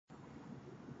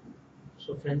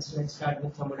So friends, let's start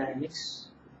with thermodynamics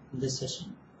in this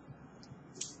session.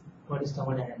 What is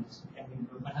thermodynamics? Can be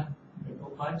broken up into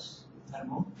two parts,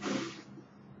 thermo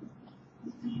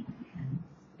and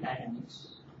dynamics.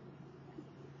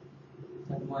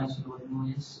 Thermo, as you all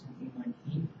know, is nothing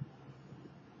but heat.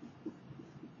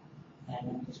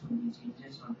 Dynamics would be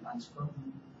changes or transfer.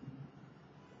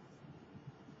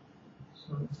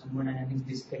 So thermodynamics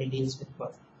basically deals with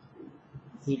what?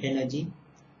 Heat energy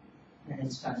and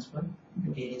its transfer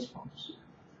into various forms.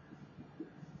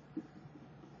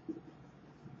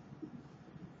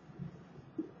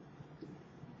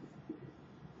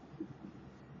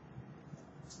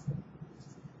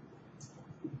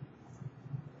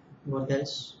 What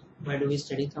else? Why do we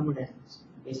study thermodynamics?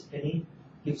 Basically,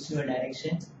 gives you a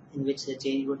direction in which the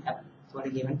change would happen for a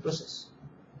given process.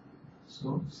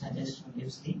 So, suggests or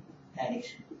gives the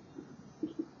direction.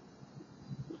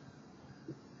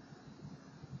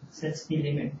 Sets the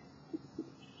limit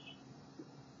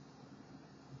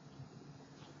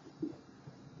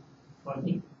for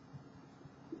the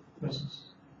process.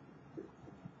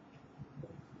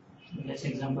 So, this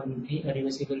example would be a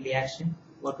reversible reaction.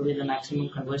 What would be the maximum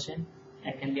conversion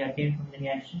that can be attained from the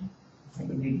reaction? That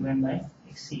will be given by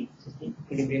Xc, which is the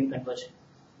equilibrium conversion.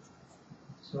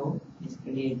 So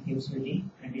basically it gives you the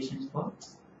conditions for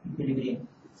equilibrium.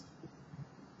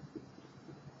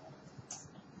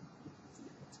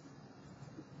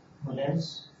 What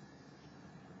else?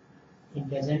 It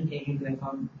doesn't take into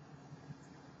account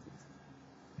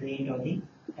rate or the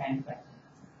time factor.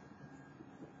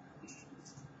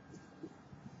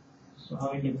 So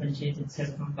how it differentiates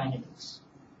itself from kinetics?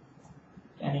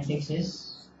 Kinetics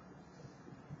is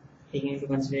taking into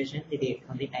consideration the rate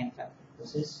or the time factor.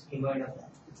 This is devoid of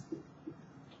that.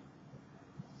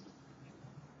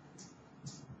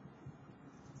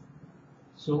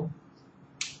 So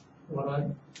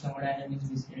overall, thermodynamics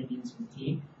basically deals with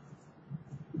heat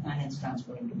and its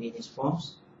transfer into various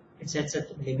forms. It sets a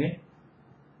limit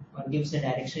or gives a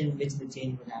direction in which the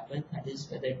change will happen, that is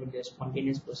whether it would be a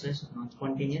spontaneous process or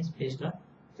non-spontaneous based on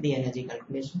free energy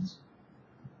calculations.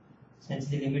 Sets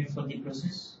the limit for the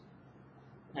process,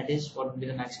 that is what would be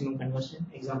the maximum conversion.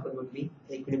 Example would be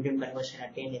the equilibrium conversion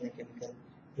attained in a chemical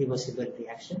reversible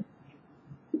reaction.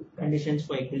 Conditions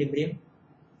for equilibrium: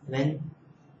 when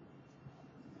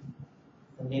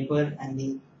the vapor and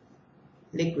the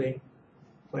liquid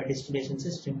for a distillation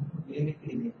system would be in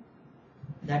equilibrium.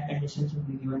 That conditions will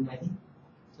be given by the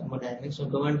thermodynamics or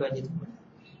governed by the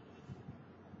thermodynamics.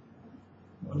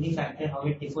 The only factor how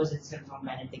it differs itself from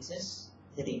kinetics is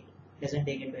the rate. It doesn't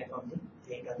take into account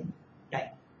the rate or the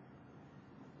time.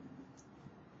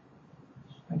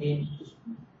 Again,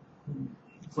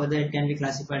 further it can be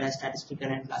classified as statistical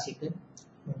and classical.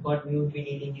 But what we would be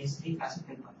needing is the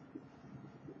classical part.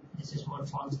 This is what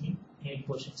forms the main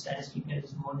portion. Statistical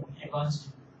is more advanced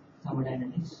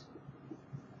thermodynamics,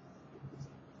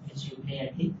 which you play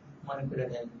at the molecular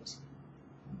level.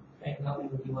 Right now we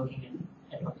will be working in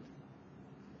the atomic.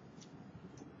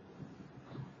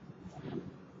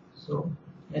 So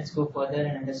let's go further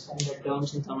and understand the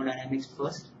terms in thermodynamics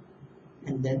first,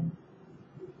 and then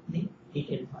the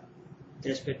detailed part. With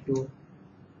respect to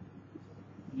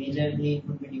majorly it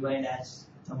would be divided as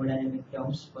thermodynamic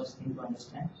terms, first thing to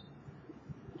understand.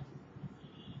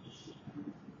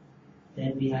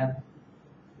 Then we have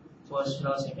first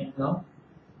law, second law,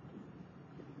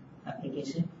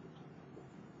 application.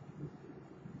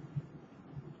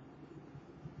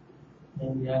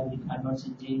 Then we have the Carnot's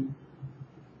engine,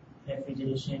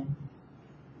 refrigeration,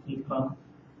 heat pump,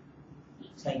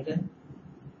 cycle.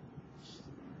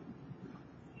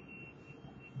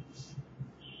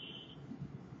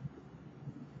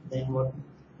 Then what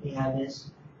we have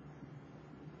is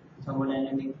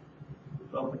thermodynamic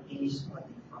properties or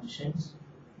the functions,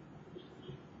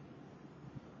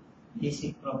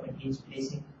 basic properties,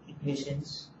 basic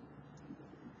equations,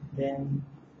 then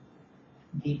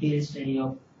detailed study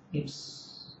of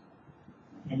Gibbs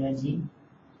energy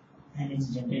and its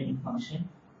generating function.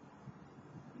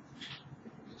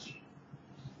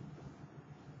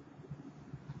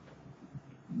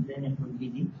 Then it would be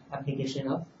the application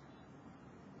of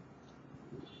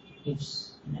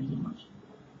Gibbs energy function.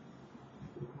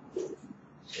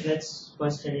 So let's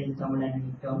first study the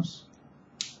thermodynamic terms.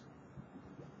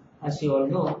 As you all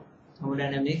know,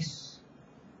 thermodynamics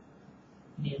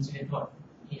deals with what?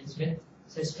 Deals with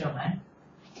system and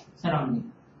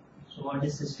surrounding. So what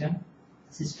is system?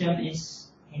 System is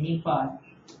any part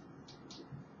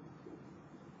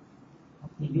of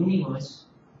the universe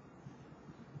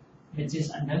which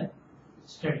is under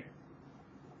study.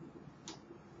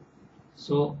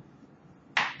 So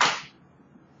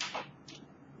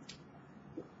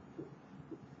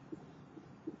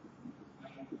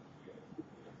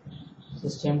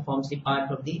System forms the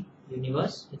part of the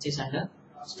universe which is under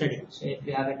study. So if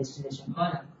you have a distillation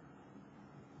column,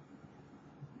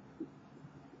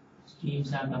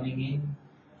 streams are coming in,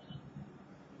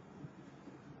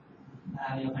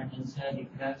 have your condenser,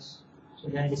 reflux. So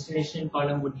then distillation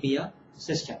column would be a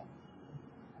system,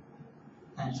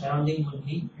 and surrounding would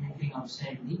be anything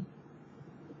outside the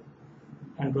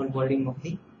control volume of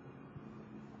the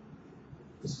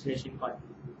distillation column.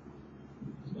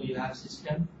 So you have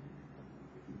system,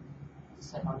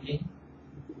 surrounding,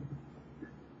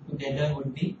 together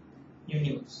would be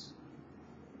universe.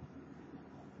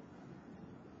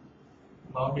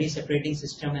 Boundary separating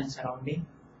system and surrounding.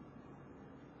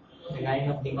 The line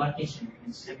of demarcation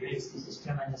which separates the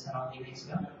system and the surrounding is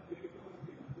the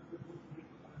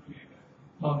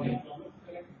boundary.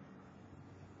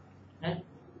 And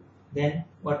then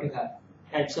what you have?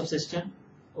 Types of system: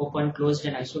 open, closed,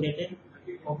 and isolated.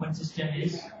 Open system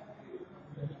is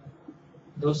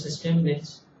those systems which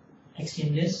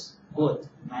exchanges both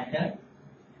matter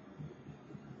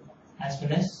as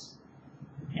well as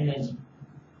energy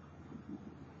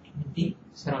with the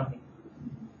surrounding.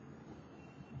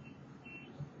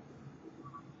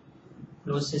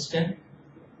 Closed system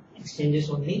exchanges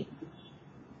only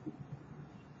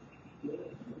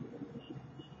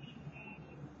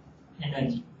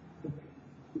energy.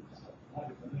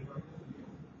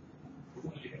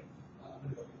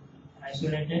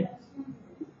 Isolated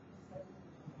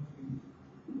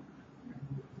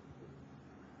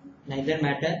neither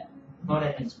matter nor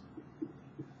energy.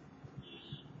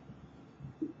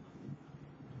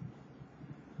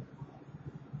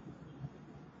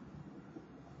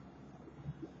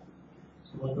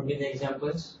 So what would be the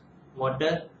examples?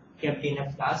 Water kept in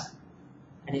a flask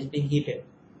and is being heated.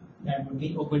 That would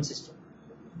be open system.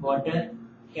 Water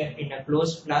kept in a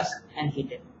closed flask and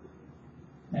heated.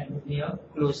 That would be a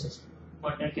closed system.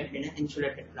 Water kept in an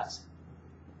insulated flask.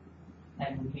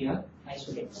 That would be a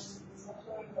isolated.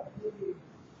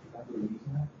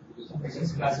 This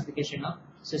is classification of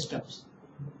systems.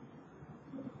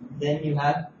 Then you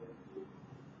have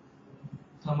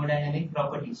thermodynamic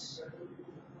properties.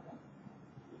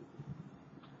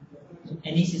 So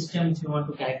any system if you want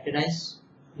to characterize,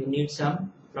 you need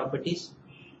some properties.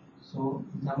 So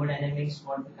thermodynamics,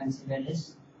 what we consider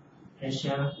is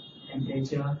pressure,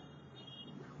 temperature,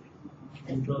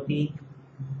 entropy,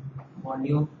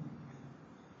 volume,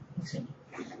 etc.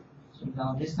 So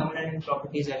now these thermodynamic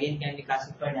properties again can be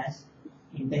classified as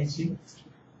intensive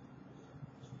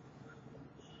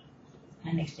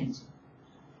and extensive.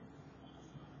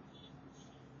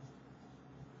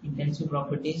 Intensive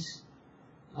properties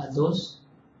are those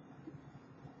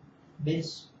which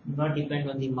do not depend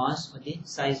on the mass or the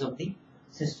size of the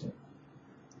system.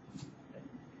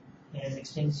 Whereas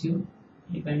extensive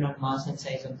depend on mass and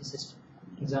size of the system.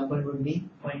 Example would be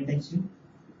for intensive,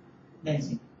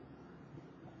 density.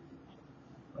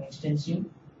 For extensive,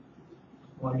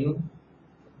 volume.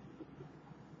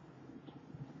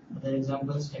 Other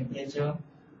examples: temperature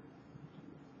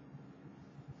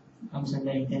comes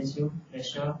under intensive,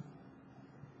 pressure,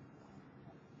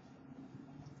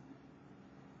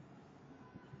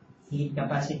 heat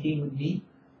capacity would be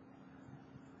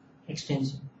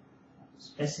extensive.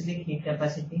 Specific heat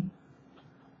capacity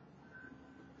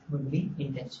would be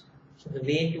intensive. So the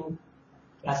way to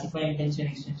classify intensive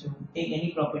and extensive, take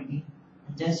any property,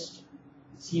 just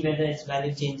see whether its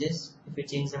value changes if you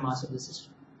change the mass of the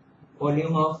system.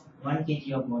 Volume of 1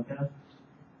 kg of water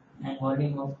and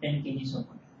volume of 10 kg of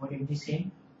water. Would it be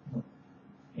same? No.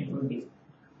 It would be.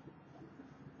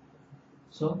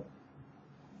 So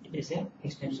it is an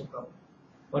extensive property.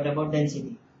 What about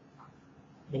density?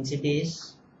 Density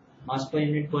is mass per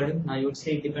unit volume. Now you would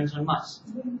say it depends on mass.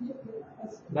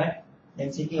 But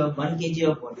density of 1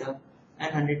 kg of water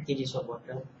and 100 kg of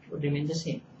water would remain the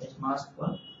same. That's mass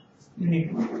per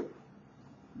unit volume.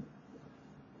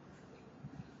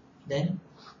 Then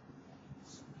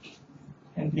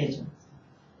temperature.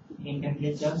 In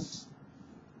temperature,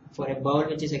 for a bowl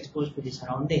which is exposed to the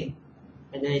surrounding,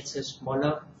 whether it's a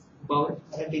smaller bowl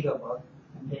or a bigger bowl,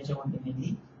 temperature would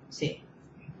remain the same.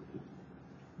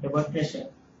 What about pressure?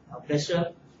 Now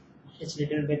pressure is a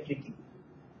little bit tricky.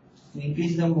 To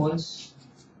increase the moles,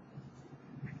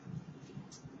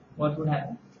 what would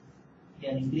happen? We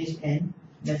have increased N.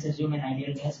 Let's assume an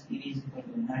ideal gas PV is equal to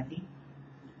nRT.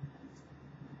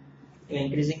 We are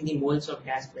increasing the moles of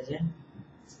gas present.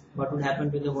 What would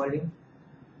happen to the volume?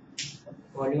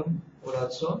 Volume would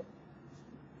also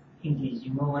increase.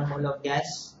 You know, 1 mole of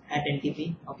gas at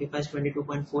NTP occupies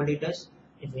 22.4 liters.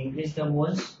 If we increase the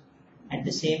moles at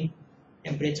the same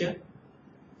temperature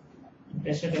and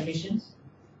pressure conditions,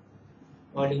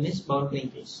 volume is bound to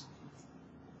increase.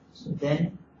 So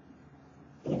then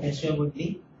the pressure would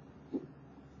be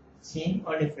same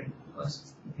or different,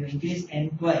 because if you increase n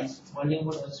twice, volume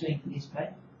would also increase by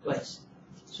twice.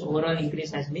 So overall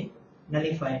increase has been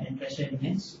nullified and pressure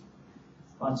remains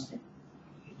constant.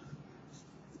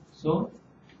 So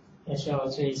pressure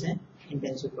also is an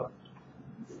intensive property.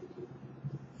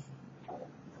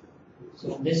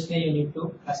 So in this way you need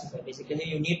to classify. Basically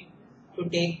you need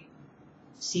to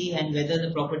see and whether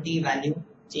the property value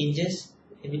changes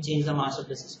if you change the mass of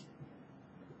the system.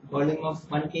 Volume of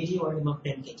 1 kg, volume of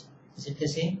 10 kg. Is it the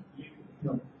same?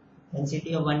 No.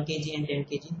 Density of 1 kg and 10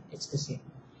 kg, it's the same.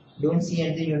 Don't see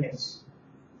at the units.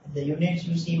 At the units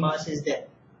you see mass is there.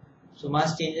 So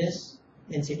mass changes,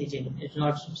 density changes. It's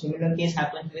not. Similar case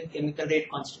happens with chemical rate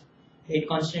constant. Rate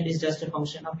constant is just a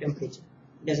function of temperature.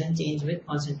 It doesn't change with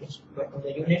concentration. But on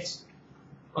the units,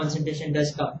 concentration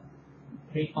does come.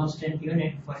 Rate constant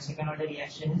unit for a second order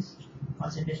reaction is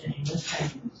concentration inverse time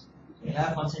units. So you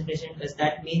have concentration. Does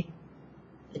that mean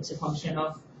it's a function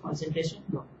of concentration?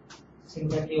 No.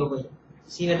 Similarly over here.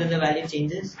 See whether the value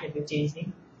changes if you change the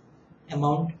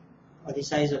amount or the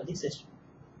size of the system.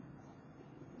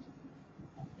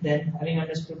 Then, having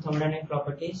understood thermodynamic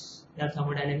properties, there are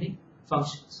thermodynamic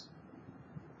functions.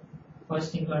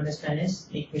 First thing to understand is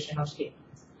the equation of state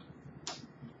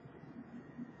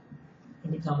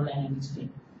in the thermodynamic state.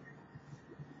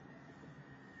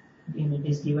 Again, it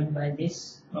is given by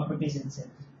these properties itself.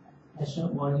 Pressure,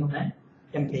 volume, and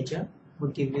temperature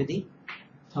would give you the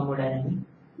thermodynamic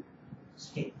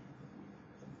state.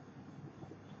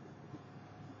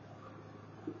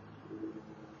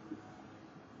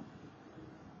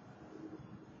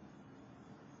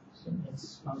 So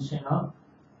it's function of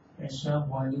pressure,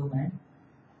 volume, and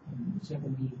temperature will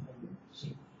be equal to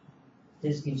shape.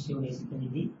 This gives you basically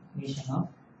the equation of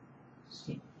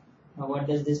state. Now what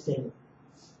does this tell you?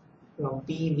 From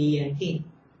P, V and T,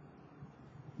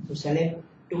 to select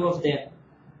two of them,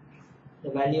 the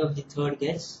value of the third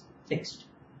gets fixed.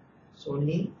 So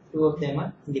only two of them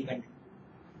are independent.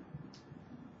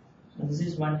 So this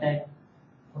is one type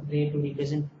of way to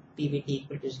represent PVT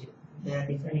equal to 0. There are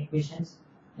different equations,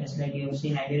 just like you have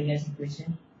seen ideal gas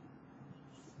equation,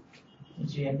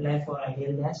 which we apply for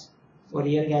ideal gas. For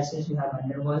real gases, you have van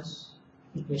der Waals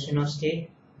equation of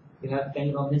state, you have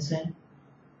Penn-Robinson,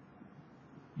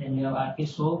 then you have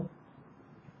Arquet-Sow.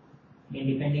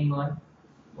 Depending on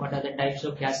what are the types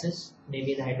of gases,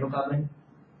 maybe the hydrocarbon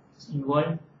is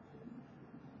involved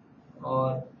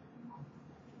or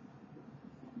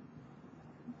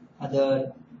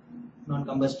other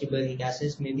non-combustible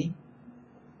gases maybe.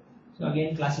 So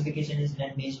again, classification is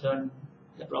done based on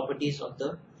the properties of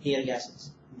the real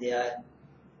gases. They are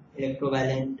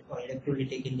electrovalent or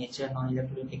electrolytic in nature,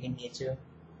 non-electrolytic in nature.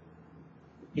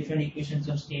 Different equations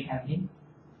of state have been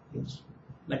used.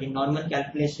 But in normal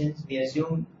calculations, we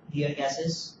assume real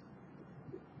gases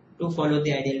to follow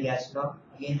the ideal gas law.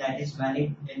 Again, that is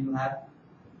valid when you have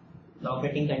the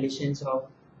operating conditions of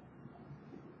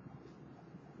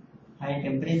high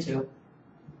temperature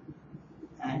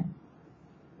and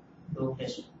low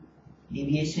pressure.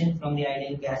 Deviation from the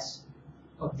ideal gas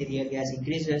of the real gas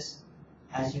increases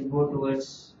as you go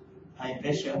towards high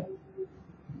pressure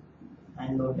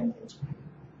and low temperature.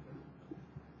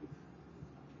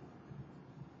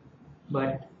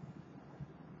 But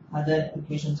other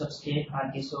equations of state,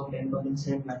 Arquet-Sow,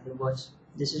 Penn-Robinson, van der Waals,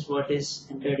 this is what is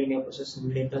entered in your process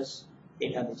simulators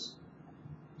database.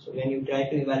 So when you try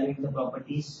to evaluate the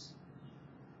properties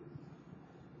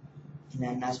in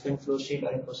an Aspen flow sheet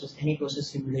or a process, any process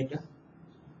simulator,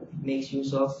 it makes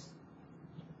use of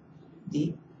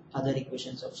the other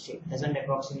equations of state. Doesn't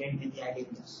approximate with the ideal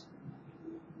gas.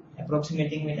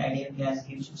 Approximating with ideal gas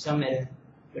gives you some error,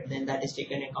 but then that is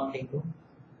taken account into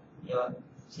your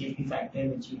safety factor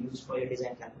which you use for your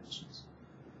design calculations.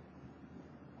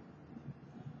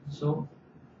 So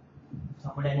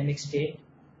thermodynamic state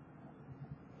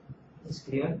is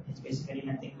clear. It's basically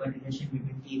nothing but relation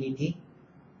between T and T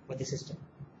for the system.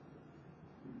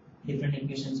 Different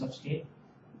equations of state.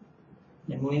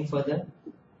 Then moving further,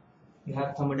 you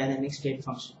have thermodynamic state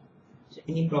function. So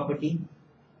any property,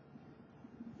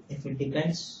 if it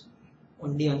depends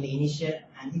only on the initial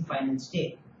and the final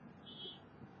state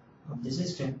of the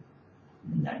system,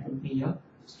 then that would be your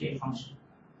state function.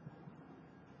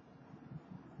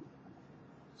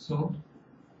 So,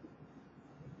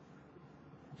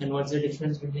 then what's the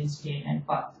difference between state and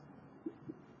path?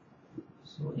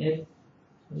 So if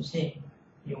you say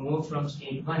you move from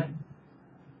state 1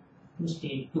 to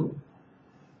state 2,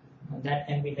 now that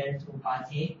can be done through path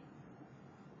A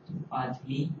to path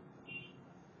B.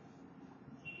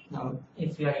 Now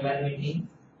if you are evaluating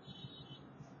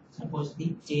some suppose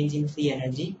the change in free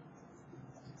energy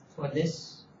for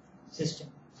this system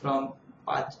from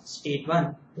path state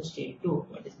 1 to state 2,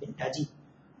 what is delta G?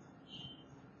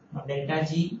 Now delta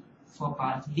G for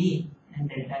path B and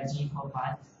delta G for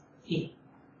path A.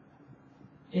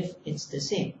 If it's the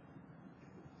same,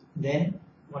 then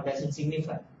what does it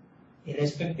signify?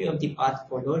 Irrespective of the path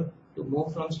followed, to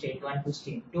move from state 1 to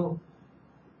state 2,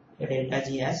 the delta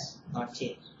G has not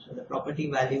changed. So the property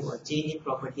value or change in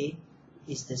property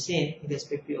is the same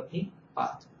irrespective of the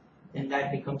path. Then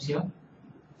that becomes your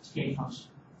state function.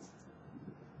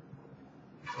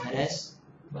 Whereas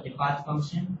for the path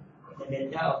function, the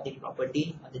delta of the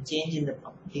property or the change in the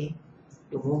property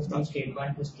to move from state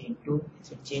 1 to state 2,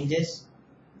 if it changes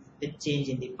with change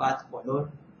in the path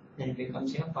followed, then it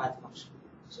becomes your path function.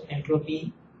 So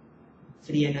entropy,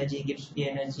 free energy gives free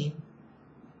energy,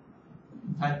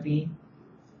 enthalpy,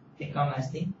 they come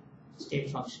as the state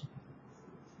function.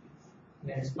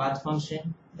 Whereas path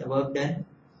function, the work done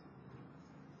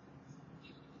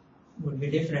would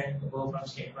be different to go from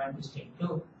state 1 to state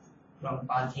 2 from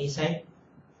path A side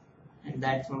and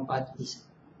that from path B side.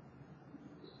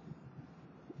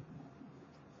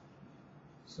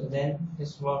 So then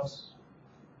this was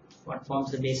what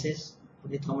forms the basis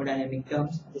of the thermodynamic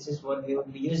terms. This is what we will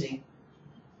be using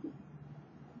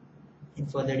in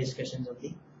further discussions of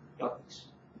the topics.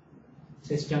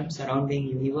 System surrounding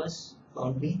universe,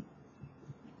 boundary,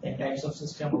 the types of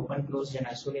system open, closed and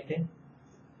isolated,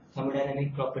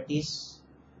 thermodynamic properties,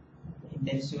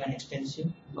 intensive and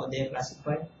extensive, how they are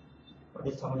classified, what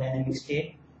is thermodynamic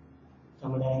state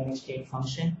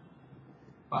function,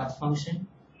 path function,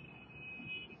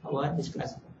 how are this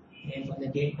classified. And from the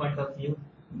GATE point of view,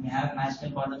 we may have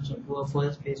mathematical problems of true or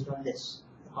false based on this,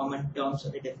 the common terms or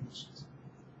the definitions.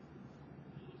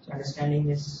 So understanding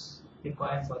is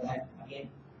required for that. Again,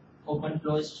 open,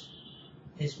 closed,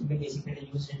 this will be basically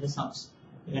used in the sums.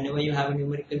 Whenever you have a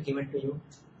numerical given to you,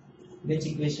 which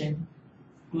equation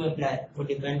to apply would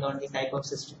depend on the type of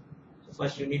system. So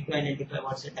first you need to identify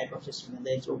what's the type of system,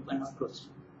 whether it's open or closed.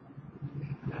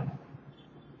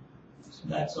 So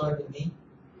that's all with the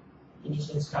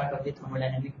initial start of the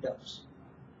thermodynamic terms.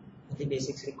 The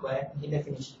basics required, the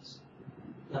definitions.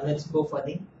 Now let's go for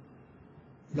the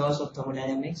laws of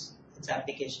thermodynamics, its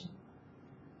application,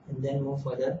 and then move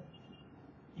further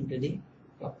into the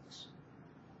topics.